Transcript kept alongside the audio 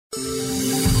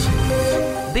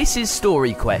This is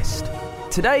Story Quest.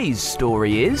 Today's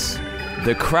story is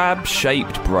The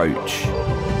Crab-Shaped Brooch.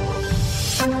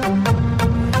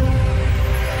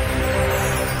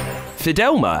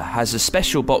 Fidelma has a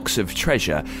special box of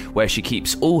treasure where she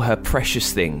keeps all her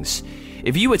precious things.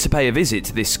 If you were to pay a visit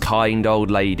to this kind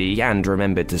old lady and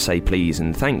remembered to say please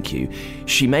and thank you,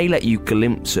 she may let you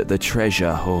glimpse at the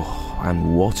treasure. Oh,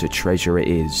 and what a treasure it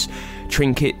is.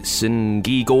 Trinkets and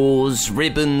gewgaws,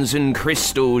 ribbons and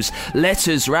crystals,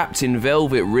 letters wrapped in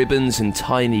velvet ribbons and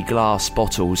tiny glass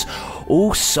bottles,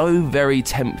 all so very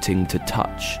tempting to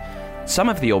touch. Some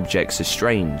of the objects are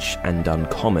strange and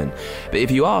uncommon, but if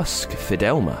you ask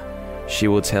Fidelma, she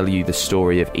will tell you the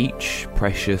story of each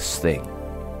precious thing.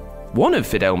 One of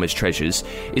Fidelma's treasures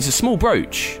is a small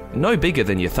brooch, no bigger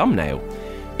than your thumbnail.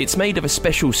 It's made of a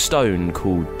special stone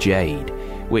called jade,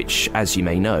 which, as you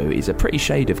may know, is a pretty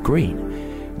shade of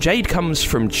green. Jade comes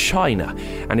from China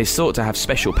and is thought to have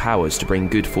special powers to bring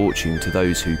good fortune to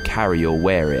those who carry or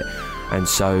wear it, and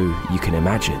so you can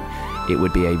imagine it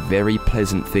would be a very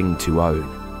pleasant thing to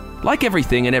own. Like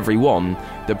everything and everyone,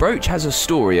 the brooch has a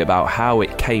story about how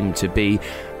it came to be,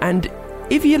 and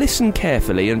if you listen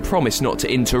carefully and promise not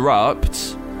to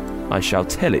interrupt, I shall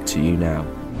tell it to you now.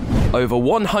 Over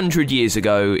 100 years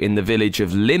ago, in the village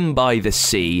of Lim by the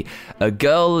Sea, a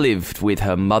girl lived with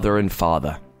her mother and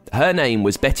father. Her name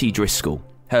was Betty Driscoll.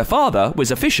 Her father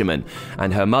was a fisherman,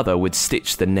 and her mother would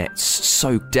stitch the nets.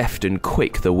 So deft and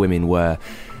quick the women were,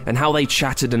 and how they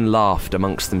chattered and laughed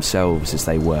amongst themselves as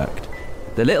they worked.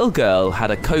 The little girl had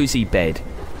a cosy bed,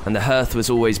 and the hearth was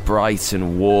always bright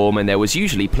and warm, and there was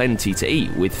usually plenty to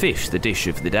eat, with fish the dish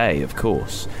of the day, of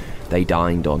course. They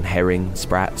dined on herring,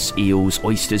 sprats, eels,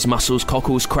 oysters, mussels,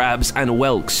 cockles, crabs and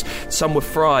whelks. Some were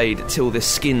fried till the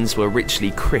skins were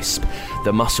richly crisp,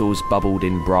 the mussels bubbled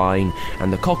in brine,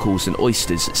 and the cockles and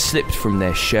oysters slipped from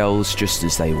their shells just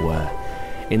as they were.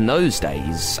 In those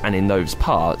days, and in those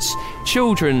parts,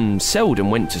 children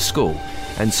seldom went to school,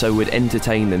 and so would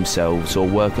entertain themselves or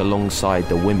work alongside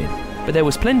the women. But there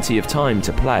was plenty of time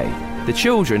to play. The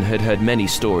children had heard many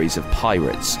stories of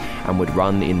pirates and would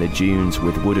run in the dunes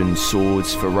with wooden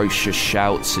swords, ferocious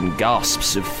shouts and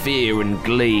gasps of fear and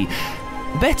glee.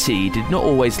 Betty did not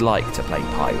always like to play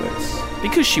pirates.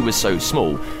 Because she was so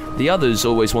small, the others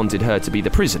always wanted her to be the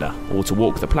prisoner or to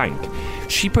walk the plank.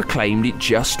 She proclaimed it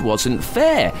just wasn't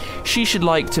fair. She should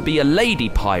like to be a lady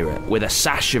pirate with a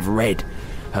sash of red.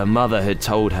 Her mother had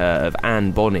told her of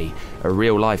Anne Bonny, a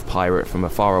real-life pirate from a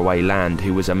faraway land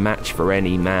who was a match for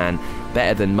any man,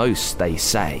 better than most, they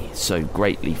say, so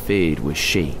greatly feared was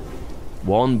she.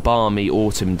 One balmy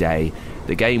autumn day,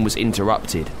 the game was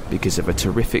interrupted because of a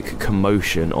terrific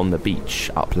commotion on the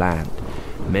beach upland.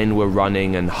 Men were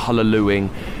running and hullaballooing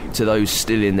to those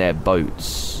still in their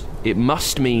boats. It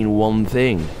must mean one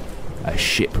thing: a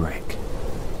shipwreck.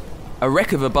 A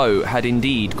wreck of a boat had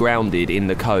indeed grounded in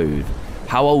the cove.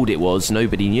 How old it was,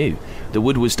 nobody knew. The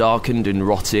wood was darkened and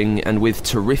rotting, and with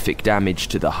terrific damage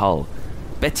to the hull.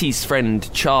 Betty's friend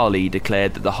Charlie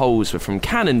declared that the holes were from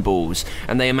cannonballs,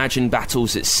 and they imagined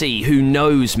battles at sea, who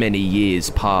knows many years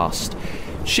past.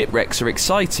 Shipwrecks are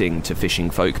exciting to fishing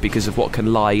folk because of what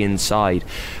can lie inside,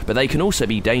 but they can also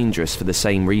be dangerous for the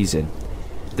same reason.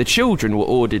 The children were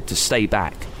ordered to stay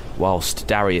back, whilst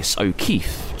Darius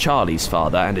O'Keefe, Charlie's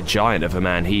father, and a giant of a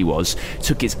man he was,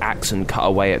 took his axe and cut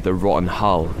away at the rotten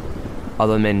hull.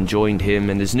 Other men joined him,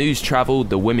 and as news travelled,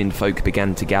 the womenfolk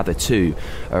began to gather too,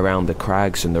 around the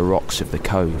crags and the rocks of the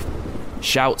cove.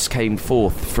 Shouts came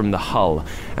forth from the hull,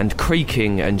 and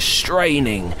creaking and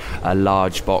straining, a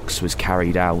large box was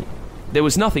carried out. There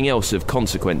was nothing else of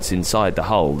consequence inside the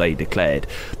hull, they declared.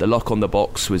 The lock on the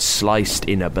box was sliced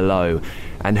inner below,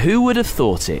 and who would have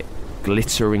thought it?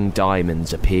 Glittering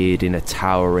diamonds appeared in a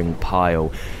towering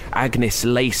pile. Agnes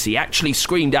Lacey actually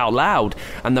screamed out loud,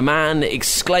 and the man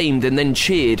exclaimed and then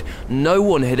cheered. No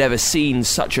one had ever seen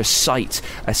such a sight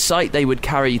they would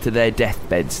carry to their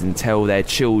deathbeds and tell their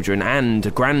children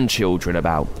and grandchildren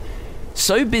about.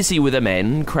 So busy were the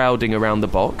men crowding around the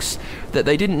box that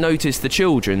they didn't notice the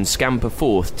children scamper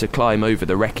forth to climb over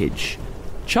the wreckage.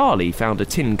 Charlie found a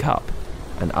tin cup,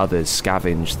 and others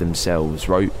scavenged themselves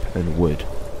rope and wood.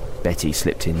 Betty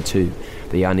slipped in too,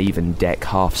 the uneven deck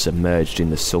half submerged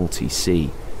in the salty sea.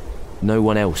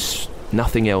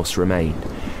 Nothing else remained.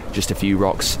 Just a few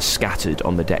rocks scattered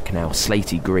on the deck now,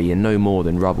 slaty green and no more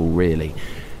than rubble really.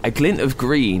 A glint of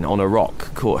green on a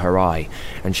rock caught her eye,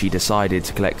 and she decided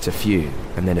to collect a few,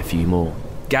 and then a few more.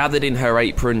 Gathered in her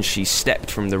apron, she stepped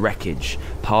from the wreckage,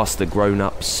 past the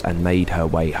grown-ups, and made her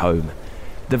way home.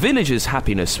 The villagers'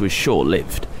 happiness was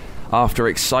short-lived. After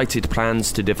excited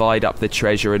plans to divide up the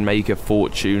treasure and make a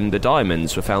fortune, the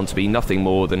diamonds were found to be nothing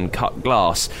more than cut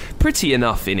glass, pretty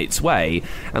enough in its way,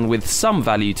 and with some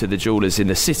value to the jewellers in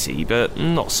the city, but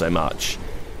not so much.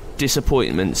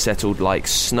 Disappointment settled like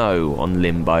snow on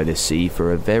Limb by the Sea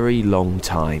for a very long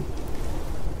time.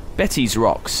 Betty's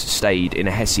rocks stayed in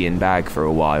a Hessian bag for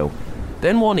a while.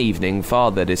 Then one evening,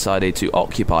 Father decided to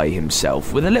occupy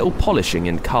himself with a little polishing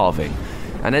and carving,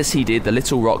 and as he did, the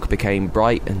little rock became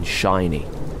bright and shiny.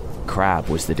 Crab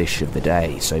was the dish of the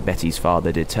day, so Betty's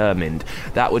father determined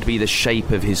that would be the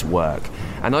shape of his work,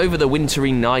 and over the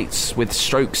wintry nights, with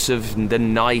strokes of the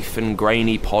knife and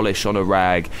grainy polish on a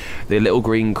rag, the little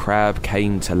green crab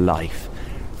came to life.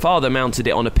 Father mounted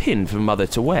it on a pin for Mother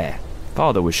to wear.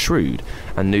 Father was shrewd,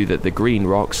 and knew that the green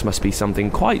rocks must be something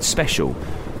quite special,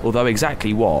 although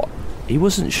exactly what, he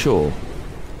wasn't sure.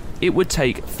 It would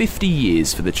take 50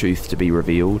 years for the truth to be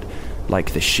revealed,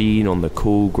 like the sheen on the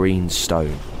cool green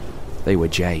stone. They were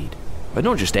jade, but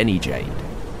not just any jade.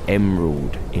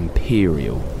 Emerald,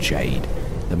 imperial jade,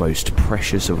 the most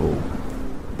precious of all.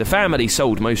 The family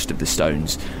sold most of the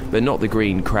stones, but not the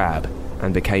green crab,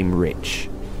 and became rich.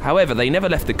 However, they never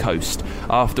left the coast.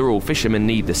 After all, fishermen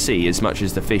need the sea as much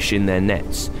as the fish in their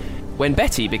nets. When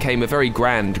Betty became a very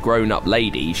grand grown-up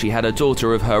lady, she had a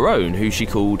daughter of her own who she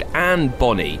called Anne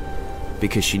Bonny,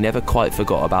 because she never quite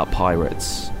forgot about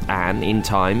pirates. Anne, in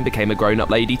time, became a grown-up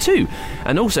lady too,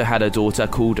 and also had a daughter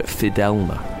called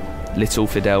Fidelma. Little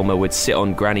Fidelma would sit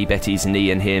on Granny Betty's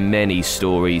knee and hear many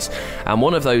stories, and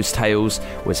one of those tales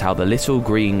was how the little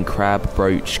green crab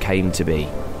brooch came to be.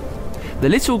 The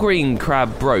little green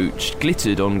crab brooch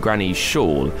glittered on Granny's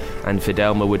shawl, and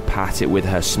Fidelma would pat it with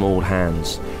her small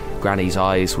hands. Granny's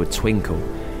eyes would twinkle,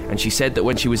 and she said that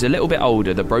when she was a little bit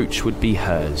older, the brooch would be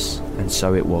hers, and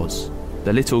so it was.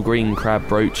 The little green crab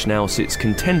brooch now sits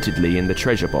contentedly in the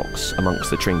treasure box, amongst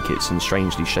the trinkets and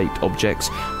strangely shaped objects,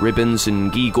 ribbons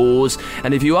and gewgaws,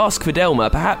 and if you ask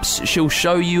Fidelma, perhaps she'll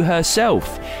show you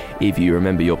herself, if you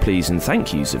remember your please and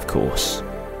thank yous, of course.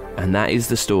 And that is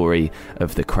the story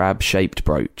of the crab-shaped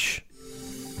brooch.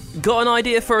 Got an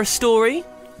idea for a story?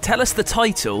 Tell us the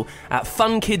title at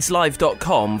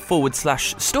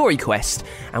funkidslive.com/storyquest,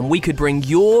 and we could bring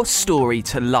your story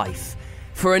to life.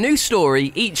 For a new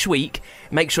story each week,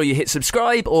 make sure you hit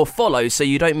subscribe or follow so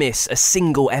you don't miss a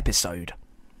single episode.